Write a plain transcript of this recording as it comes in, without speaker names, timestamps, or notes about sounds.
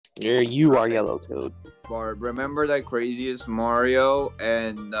You are Yellow Toad. Barb, remember that craziest Mario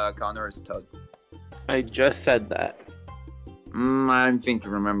and Connor is Toad. I just said that. I don't think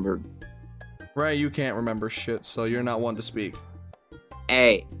you remember. Ray, you can't remember shit, so you're not one to speak.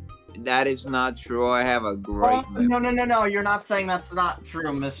 Hey, that is not true. I have a great memory. No. You're not saying that's not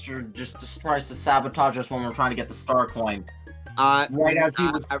true, Mister. Just tries to sabotage us when we're trying to get the star coin. Right as he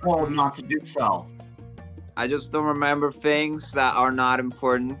was told not to do so. I just don't remember things that are not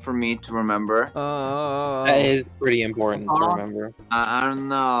important for me to remember. That is pretty important to remember. I don't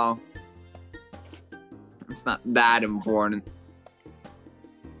know. It's not that important.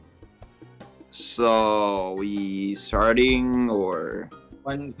 So, we starting or...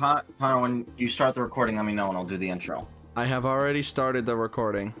 When Connor, when you start the recording, let me know and I'll do the intro. I have already started the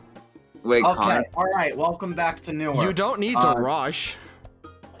recording. Wait, Okay, Connor. alright, welcome back to Newer. You don't need to rush.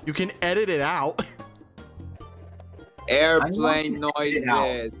 You can edit it out. Airplane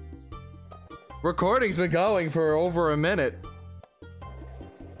noises. Recording's been going for over a minute.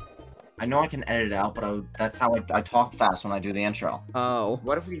 I know I can edit it out, but that's how I talk fast when I do the intro. Oh.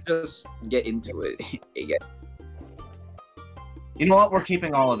 What if we just get into it again? You know what? We're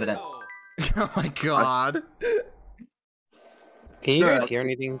keeping all of it in. Oh my god. Can you guys hear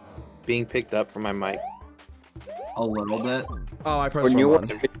anything being picked up from my mic? A little bit. Oh, I pressed When you one.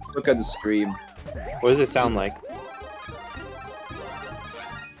 look at the stream. What does it sound like?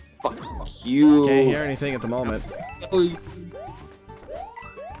 Fuck you. Can't hear anything at the moment.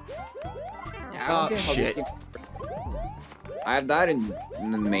 Oh, shit. I have that in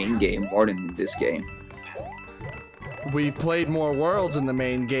the main game more than in this game. We've played more worlds in the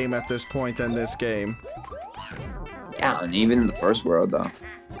main game at this point than this game. Yeah, and even in the first world, though.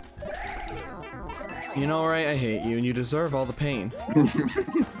 You know, Ray, I hate you, and you deserve all the pain.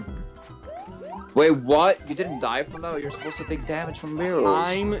 Wait, what? You didn't die from that? You're supposed to take damage from mirrors.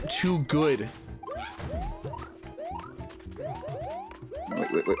 I'm too good.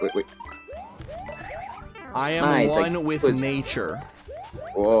 Wait. I am Nice, one with nature.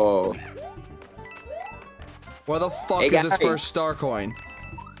 Whoa. Where the fuck Hey, is this guys. first star coin?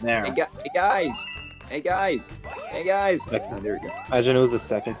 There. Hey guys! Oh, there we go. Imagine it was the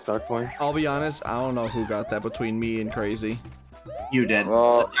second star coin. I'll be honest, I don't know who got that between me and Crazy. You did.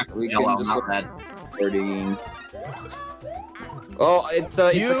 Well, we can Yellow, just not look red. digging. Oh, it's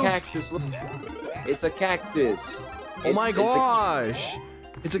a You've- cactus. Look. It's a cactus. Oh my gosh!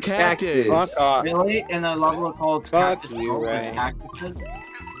 It's a cactus. Cactus. Fuck off. Really? In a level called Fuck Cactus you, Grove with Ray. cactuses?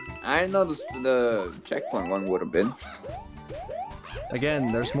 I didn't know the checkpoint one would have been.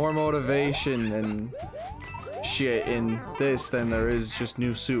 Again, there's more motivation and shit in this than there is just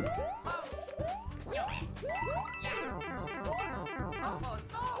new soup.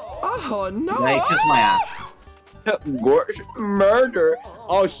 Oh no! Ray, kiss my ass. Gorge murder.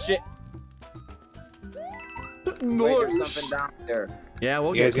 Oh shit. Wait, there's Gorsh. something down there. Yeah,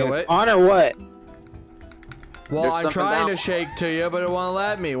 we'll You get guys to gonna it. spawn or what? Well, There's I'm something trying down. to shake to you, but it won't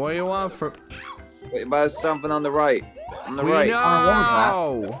let me. What do you want from? Wait, but there's something on the right. On the We right.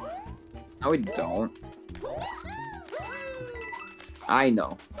 know. No, we don't. I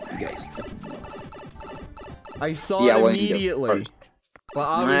know. You guys. I saw Yeah, it when you go immediately. first. Well,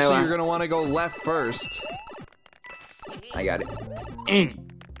 obviously you're last- gonna want to go left first. I got it.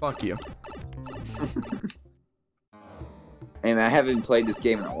 Fuck you. And I haven't played this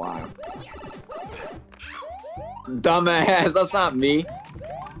game in a while. Dumbass, that's not me.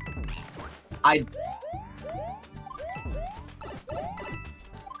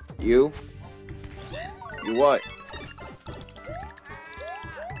 You? You what?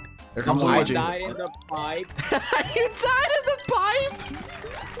 Here comes I'm I Luigi. died in the pipe. You died in the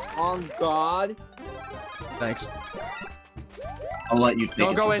pipe. On God. Thanks. I'll let you take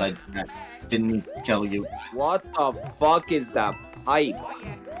Don't it go since I didn't kill you. What the fuck is that pipe?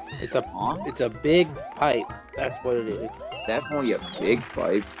 It's a Huh? it's a big pipe. That's what it is. Definitely a big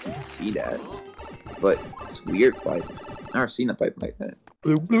pipe. You can see that. But it's weird pipe. I've never seen a pipe like that.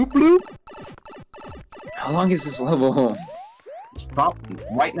 Bloop bloop bloop. How long is this level? It's probably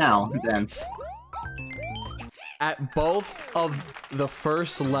right now, Vince. At both of the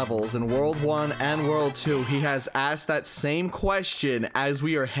first levels in World 1 and World 2, he has asked that same question as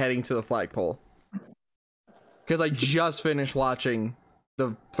we are heading to the flagpole. Because I just finished watching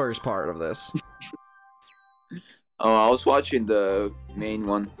the first part of this. Oh, I was watching the main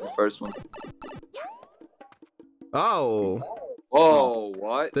one, the first one. Oh, Oh,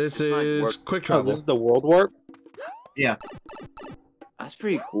 what? this It's not is work- Quick Oh, Travel. this is the world warp. Yeah. That's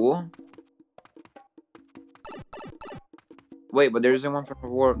pretty cool. Wait, but there isn't one for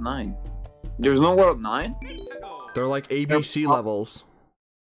World 9. There's no World 9? They're like ABC levels.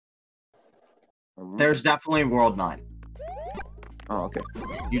 There's definitely World 9. Oh, okay.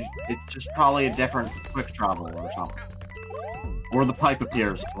 It's just probably a different quick travel or something. Or the pipe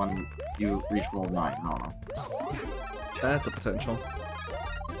appears when you reach World 9. I don't know. That's a potential.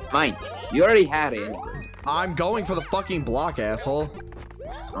 Mine. You already had it. I'm going for the fucking block, asshole.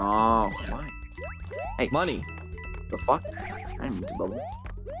 Oh, why? Hey, Money. the fuck? I didn't mean to bubble.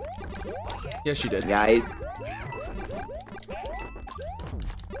 Yes, you did. Guys,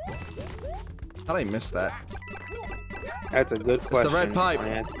 How did I miss that? That's a good It's question. the red pipe. My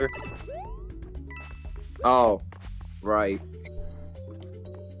answer. oh, right.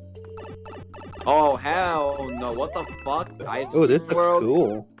 Oh, hell no. What the fuck? Oh, this looks world?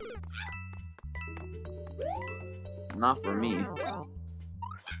 cool. Not for me.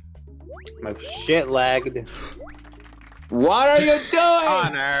 My shit lagged. What are you doing?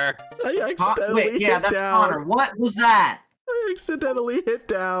 Honor. I accidentally Wait, yeah, hit that's down. Connor. What was that? I accidentally hit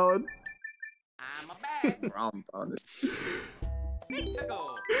down. Wrong on it. Now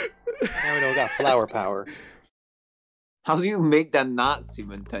we know we got flower power. How do you make that not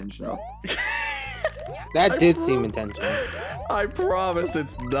seem intentional? That I did pro- seem intentional. I promise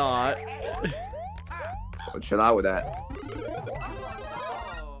it's not. Oh, chill out with that.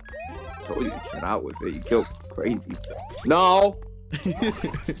 Told you to chill out with it. You killed crazy. No!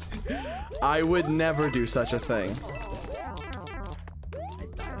 I would never do such a thing.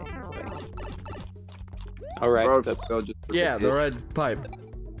 All right. Perfect. Go just Yeah, the red pipe.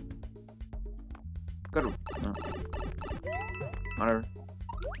 Could've. No. Whatever.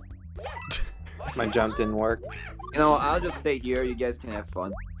 My jump didn't work. You know, I'll just stay here. You guys can have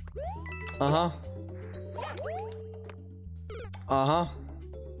fun. Uh-huh. Uh-huh.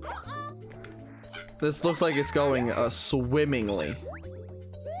 This looks like it's going swimmingly.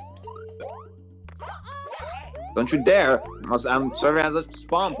 Don't you dare! I'm serving as a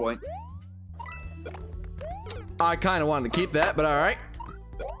spawn point. I kind of wanted to keep that, but all right.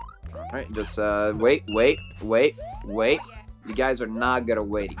 Alright, just wait. You guys are not good at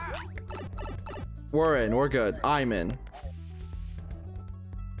waiting. We're in. We're good. I'm in.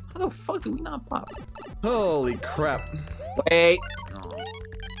 How the fuck do we not pop? Holy crap. Wait! Oh.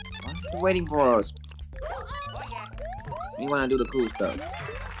 Why are you waiting for us? We wanna do the cool stuff.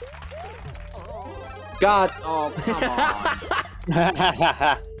 God! Oh, come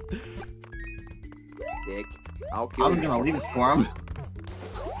on, dick. I'll kill I'm you. gonna leave it for him.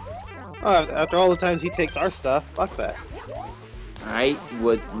 Oh, after all the times he takes our stuff, fuck that. I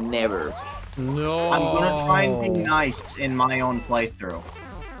would never. No. I'm gonna try and be nice in my own playthrough.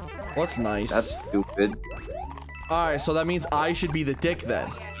 What's nice? That's stupid. Alright, so that means I should be the dick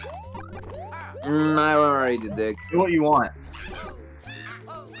then. I'm already the dick. Do what you want.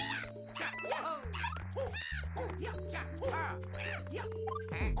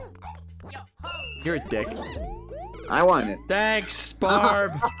 You're a dick. I want it. Thanks,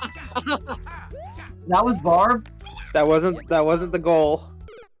 Barb. That was Barb. That wasn't the goal.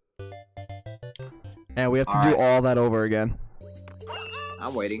 And we have to All do right. all that over again.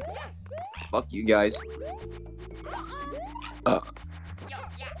 I'm waiting. Fuck you guys.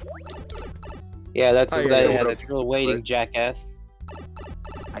 Yeah, that's Oh, what yeah, I yeah, had. yeah. It's real waiting, jackass.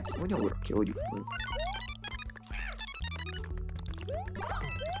 I told you I would have killed you.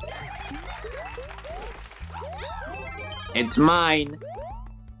 It's mine.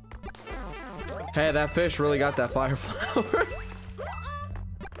 Hey, that fish really got that fire flower.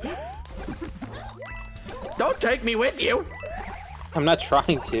 Don't take me with you. I'm not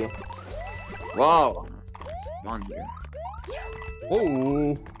trying to. Whoa. Spawn here.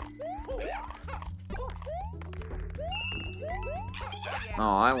 Oh.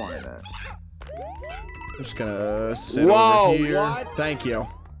 Oh, I wanted that. I'm just gonna sit Whoa, over here. what? Thank you.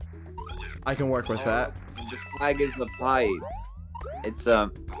 I can work with that. The flag is the pipe. It's a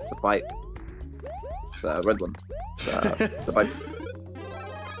pipe. It's a red one. It's a pipe.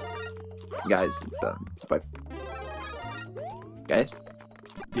 Guys, it's a pipe. Guys,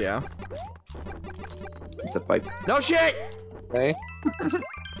 Yeah. it's a pipe. No shit. Okay.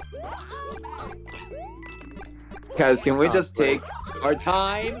 Guys, can we Oh, just great. take our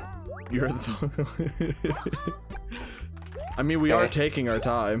time? You're the. I mean, we are Okay. taking our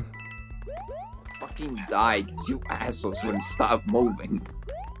time. Fucking die, cause you assholes wouldn't stop moving.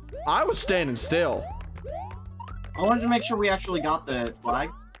 I was standing still. I wanted to make sure we actually got the flag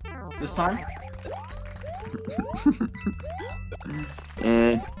this time.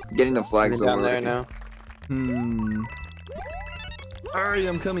 Getting the flags Down over there now. Hurry,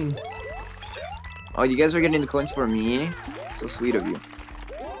 I'm coming. Oh, you guys are getting the coins for me? So sweet of you.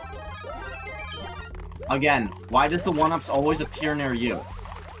 Again, why does the 1-ups always appear near you?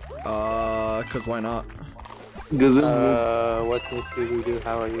 Cause why not? What's Miss Scooby-Doo?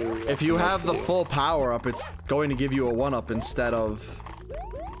 How are you? If you have the full power up, it's going to give you a 1-up instead of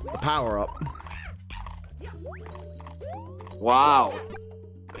a power up. Wow.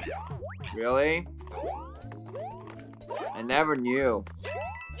 Really? I never knew.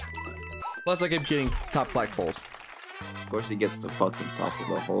 Plus, I keep getting top flagpoles. Of course, he gets the fucking top of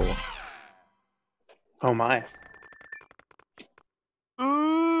the hole. Oh my.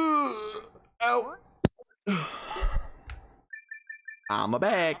 Ow. I'm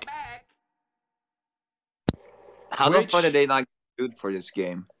back. How the fuck did they not get food for this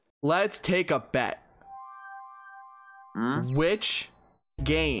game? Let's take a bet. Hmm? Which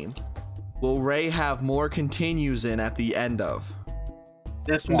game will Ray have more continues in at the end of?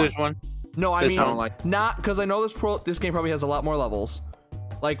 This one. This one. No, I This mean, one. not because I know this game probably has a lot more levels.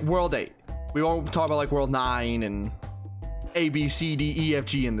 Like World 8. We won't talk about like World 9 and A, B, C, D, E, F,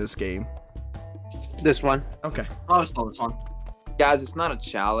 G in this game. This one. Okay. Oh, it's not this one. Guys, it's not a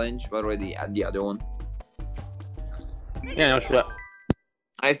challenge, by the way, the other one. Yeah, no shit.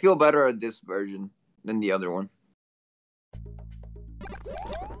 I feel better at this version than the other one.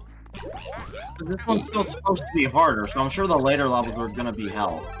 This one's still supposed to be harder, so I'm sure the later levels are gonna be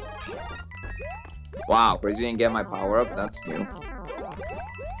hell. Wow, Crazy didn't get my power up? That's new.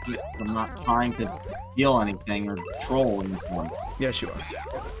 I'm not trying to steal anything or troll in this one. Yes, you are.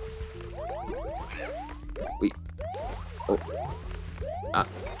 Wait. Oh. Ah.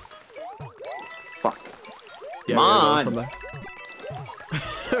 Fuck. Yeah, Come we're on! going from there.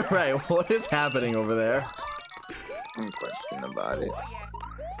 Right, what is happening over there? No question about it.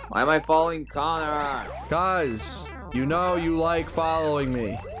 Why am I following Connor? Guys, you know you like following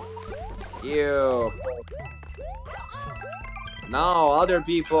me. You. No, other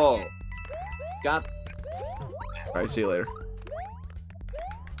people. God. Alright, see you later.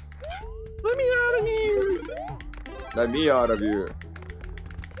 Let me out of here! Let me out of here.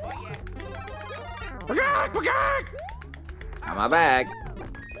 I'm back.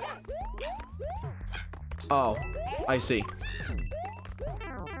 Oh, I see.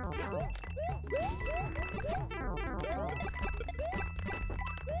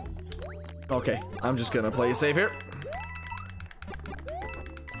 Okay, I'm just gonna play it safe here.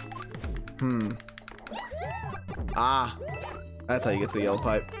 Ah, that's how you get to the yellow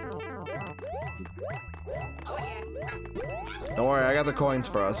pipe. Don't worry, I got the coins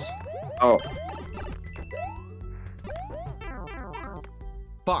for us. Oh.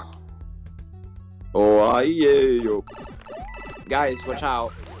 Fuck. Oh, yeah. Guys, watch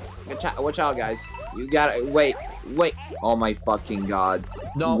out. Watch out, guys. You gotta wait. Oh my fucking god.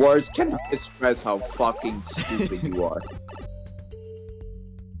 No. Words cannot express how fucking stupid you are.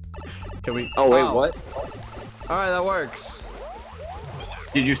 Can we? Oh wait, what? All right, that works.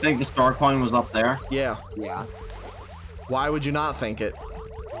 Did you think the star coin was up there? Yeah. Yeah. Why would you not think it?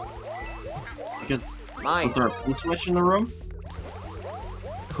 Because Mine. was there a key switch in the room?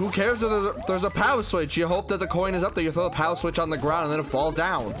 Who cares if there's a power switch? You hope that the coin is up there. You throw the power switch on the ground and then it falls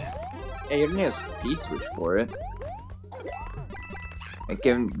down. Hey, you don't need a speed switch for it. It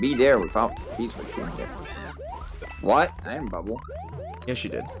can be there without speed switch being there. What? I didn't bubble. Yes, you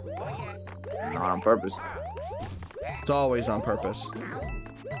did. Not on purpose. It's always on purpose.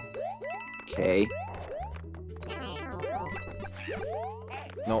 Okay.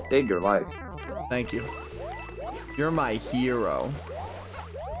 Nope. Saved your life. Thank you. You're my hero.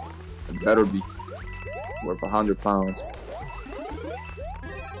 It better be worth 100 pounds.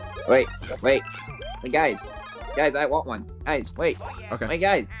 Wait, guys, I want one. Guys, wait, Okay. wait,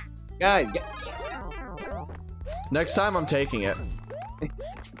 guys, Next time I'm taking it.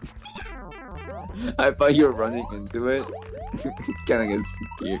 I thought you were running into it. Kinda get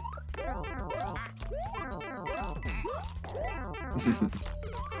scared.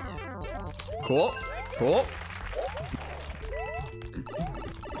 Cool. Cool.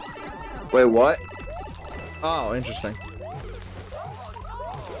 Wait, what? Oh, interesting.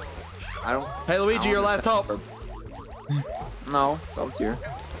 I don't. Hey, Luigi, your last hope. No, Toad's here.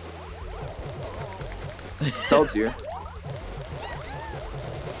 Toad's here.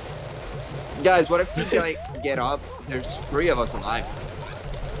 Guys, what if we can, like, get up? There's 3 of us alive.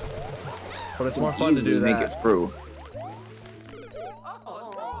 But it's more fun to do Make that. it through.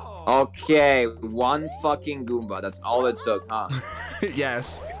 Okay, 1 fucking Goomba. That's all it took, huh?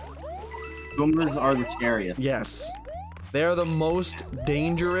 Yes. Goombas are the scariest. Yes. They're the most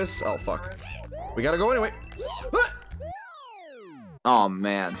dangerous. Oh, fuck. We gotta go anyway. Oh,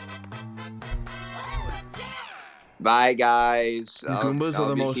 man. Bye, guys. Goombas are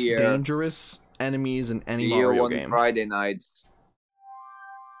the most dangerous enemies in any See you Mario on game. Friday nights.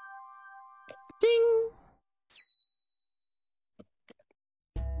 Ding.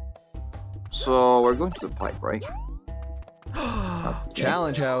 So we're going to the pipe, right?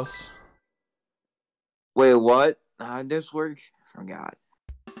 Challenge house. Wait, what? How did this work? Forgot.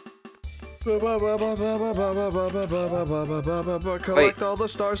 Collect all the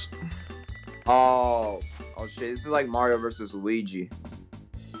stars. Oh shit! This is like Mario versus Luigi.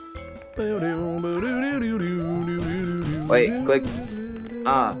 Wait, click.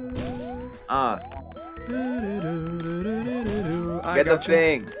 Get the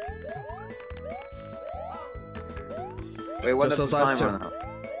thing. Wait, what does the time run out?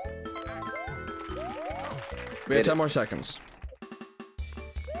 We have 10 more seconds.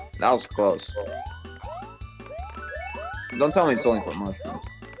 That was close. Don't tell me it's only for mushrooms.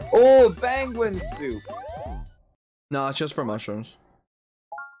 Oh, penguin soup. No, it's just for mushrooms.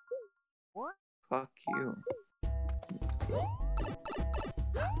 Fuck you.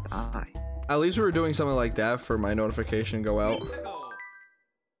 Die. At least we were doing something like that for my notification go out.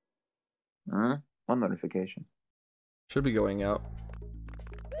 Huh? What notification? Should be going out.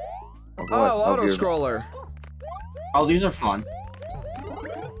 Of what? Oh, Of auto your- scroller. Oh, these are fun.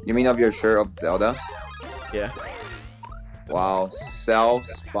 You mean of your shirt of Zelda? Yeah. Wow,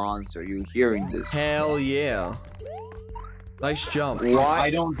 self-sponsor. You hearing this? Hell yeah. Nice jump. I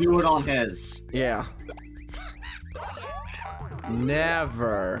don't do it on his. Yeah.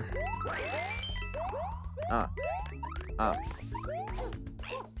 Never.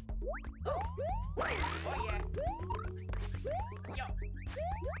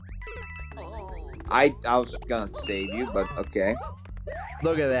 I was gonna save you, but okay.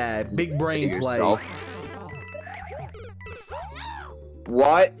 Look at that. Big brain play. Yourself.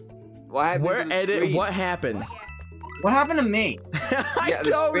 What? What happened Where to the edit? screen? What happened? What happened to me? I Yeah, the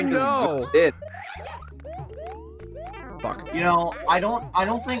don't screen just know. zoomed in. Fuck. You know, I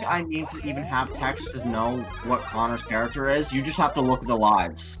don't think I need to even have text to know what Connor's character is. You just have to look at the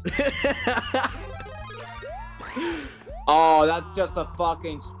lives. Oh, that's just a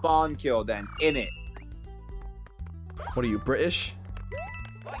fucking spawn kill then, innit? What are you, British?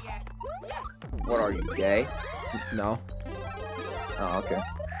 What are you, gay? No. Oh, okay.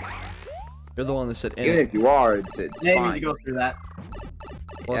 You're the one that said in Even it. if you are, it's Maybe fine. to go through that.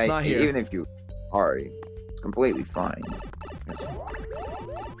 Well, it's not here. Even if you are, it's completely fine.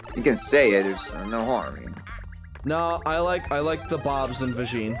 You can say it, there's no harm. No, I like the Bobs and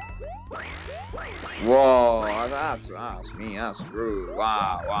Vagine. Whoa, that's me, that's rude.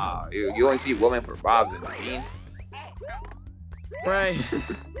 Wow. You only see women for Bob's and Bean? Right.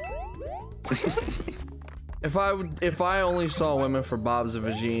 If I only saw women for Bob's and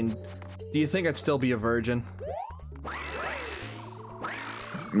Vagine, do you think I'd still be a virgin?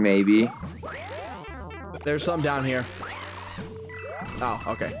 Maybe. There's some down here. Oh,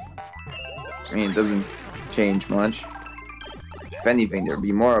 okay. I mean, it doesn't change much. If anything, there'd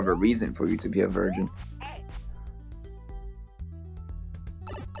be more of a reason for you to be a virgin.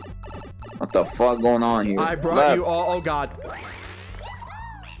 What the fuck going on here? I brought Left. you all. Oh god.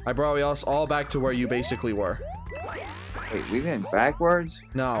 I brought us all back to where you basically were. Wait, we went backwards?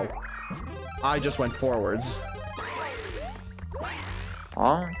 No. I just went forwards.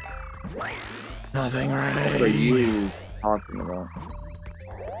 Huh? Nothing right. What are you talking about?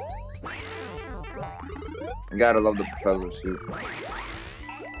 I gotta love the propeller suit.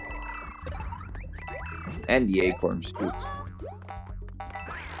 And the acorn suit.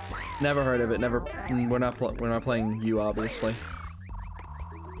 Never heard of it. Never. We're not playing you, obviously.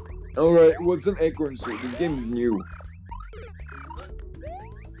 Alright, what's an acorn suit? This game is new.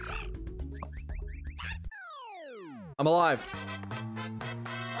 I'm alive.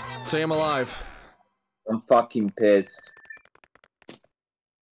 Say I'm alive. I'm fucking pissed.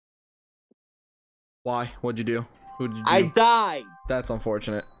 Why? What'd you do? Who'd you do? I died! That's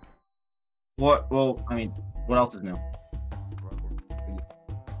unfortunate. What? Well, I mean, what else is new?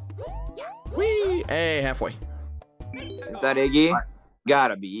 Whee! Hey, halfway. Is that Iggy?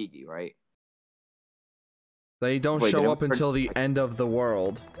 Gotta be Iggy, right? They don't Wait, show didn't up we- until the end of the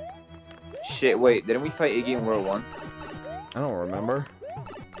world. Shit, wait, didn't we fight Iggy in World 1? I don't remember.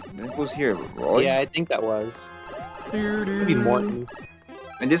 It was here, Roy. Yeah, I think that was. Maybe Morton.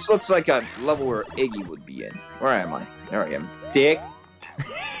 And this looks like a level where Iggy would be in. Where am I? There I am. Dick.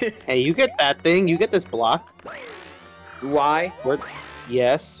 Hey, you get that thing. You get this block. Do I? What?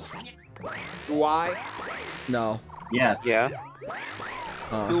 Yes. Do I? No. Yes. Yeah. Do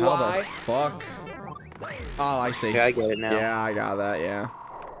How I? the fuck? Oh, I see. Yeah, I get it now. Yeah, I got that, yeah.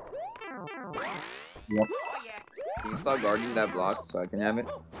 Can you start guarding that block so I can have it?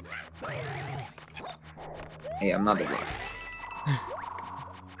 Hey, I'm not the block.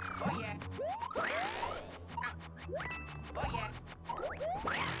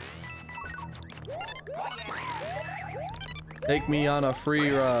 Take me on a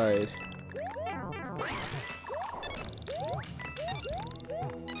free ride.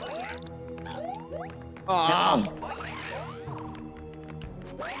 Ah!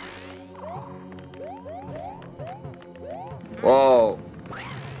 Whoa.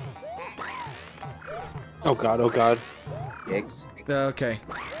 Oh god, oh god. Yikes. Okay.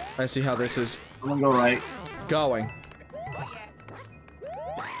 I see how this is I'm gonna go right. going.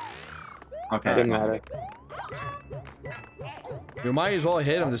 Okay. Doesn't matter. You might as well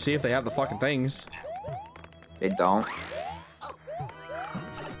hit them to see if they have the fucking things. They don't.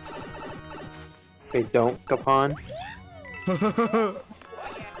 They don't, Capon.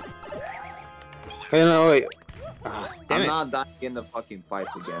 Hey, no, wait. Ah, damn I'm it. not dying in the fucking pipe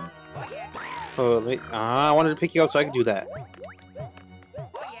again. Oh, wait. I wanted to pick you up so I could do that.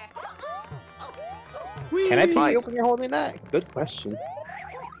 Can I pick you up when you're holding that? Good question.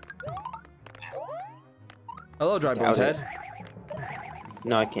 Hello, Dry Bones Doubt it. Head.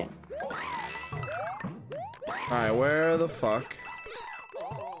 No, I can't. Alright, where the fuck?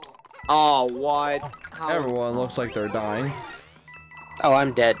 Oh, what? How is- Everyone looks like they're dying. Oh,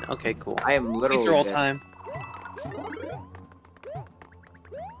 I'm dead. Okay, cool. I am literally Thanks for all dead. time.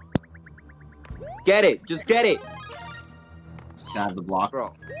 Get it. Just get it. Stab the block.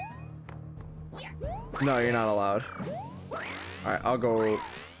 Bro. No, you're not allowed. Alright, I'll go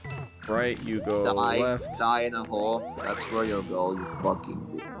right, you go Die. left. Die in a hole. That's where you'll go, you fucking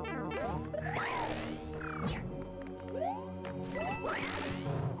bitch.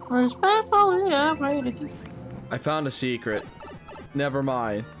 Respectfully upgraded. I found a secret. Never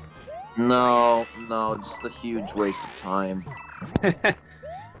mind. No, no, just a huge waste of time. I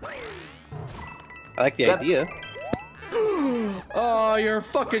like the Yep. idea. Oh, you're a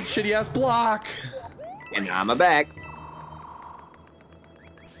fucking shitty ass block. And now I'm back.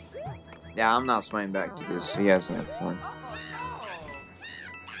 Yeah, I'm not swimming back to this, so you guys can have fun.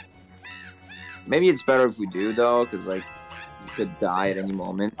 Maybe it's better if we do, though, because, like, you could die at any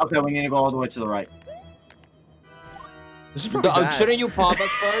moment. Okay, we need to go all the way to the right. This is probably bad. Shouldn't you pop us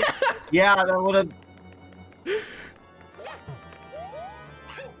first? Yeah, that would have.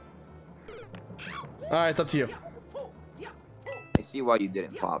 Alright, it's up to you. I see why you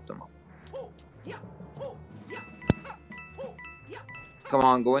didn't pop them. Come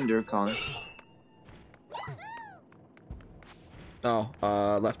on, go in there, Connor.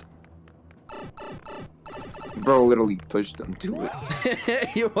 Oh, left. Bro literally pushed them to it.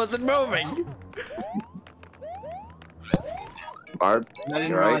 He wasn't moving. Barb, I didn't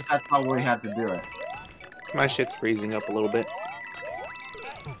you right? realize that's how we had to do it. My shit's freezing up a little bit.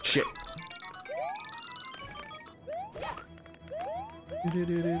 Shit.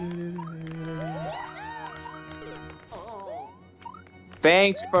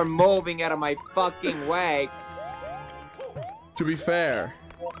 Thanks for moving out of my fucking way. To be fair,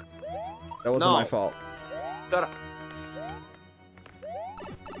 that wasn't No. my fault. Shut up.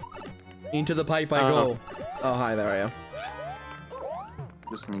 Into the pipe I go. Oh, hi, there I am.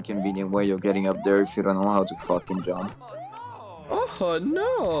 Just an inconvenient way of getting up there if you don't know how to fucking jump. Oh,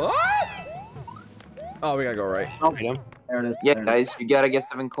 no. Ah! Oh, we gotta go right. Oh, Right, there it is. Yeah, there it guys, you gotta get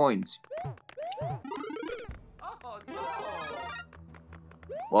 7 coins.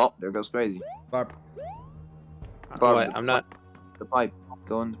 Well, there goes crazy. Barb. Barb, What? I'm not. The pipe.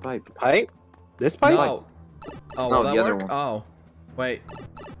 Go in the pipe. Pipe? This pipe? No. Oh, No, will the that other work? one. Oh. Wait.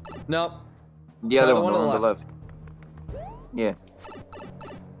 Nope. The Try other the one, one on on the the left. Yeah.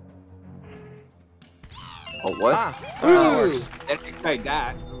 Oh, what? Ah, that works. Didn't expect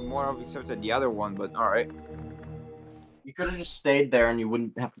that. More of accepted the other one, but alright. You could have just stayed there and you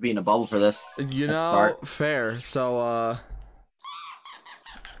wouldn't have to be in a bubble for this. You Let's know, start. fair. So,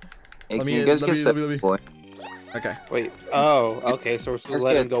 Hey, Let can me- you guys let get me- 7 let me- coins? okay. Wait. Oh, okay. So we're supposed That's to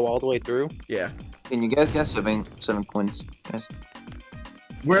let him good. go all the way through? Yeah. Can you guys get 7 coins? Yes.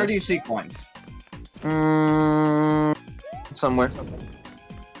 Where do you see coins? Somewhere.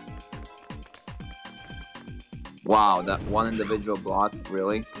 Wow, that one individual block,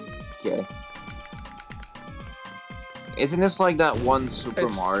 really? Okay. Isn't this like that one Super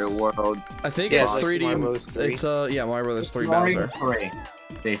It's- Mario World? I think Yeah, it's it's like 3D. Mario Bros. 3. It's yeah, Mario Brothers 3 Mario Bowser. 3,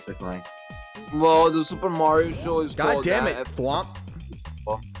 basically. Well, the Super Mario show is God called damn it, that. Thwomp.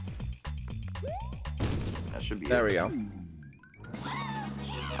 That should be There it. we go.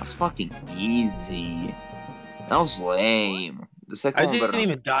 That's fucking easy. That was lame. The second I one didn't better.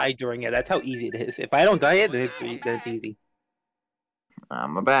 even die during it. That's how easy it is. If I don't die it, then it's easy.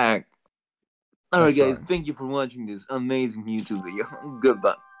 I'm back. Alright That's guys, fine. thank you for watching this amazing YouTube video.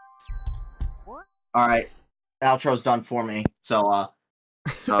 Goodbye. Alright. outro's done for me. So, Oh,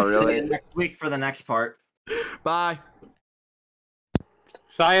 see really? you next week for the next part. Bye.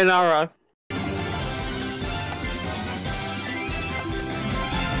 Sayonara.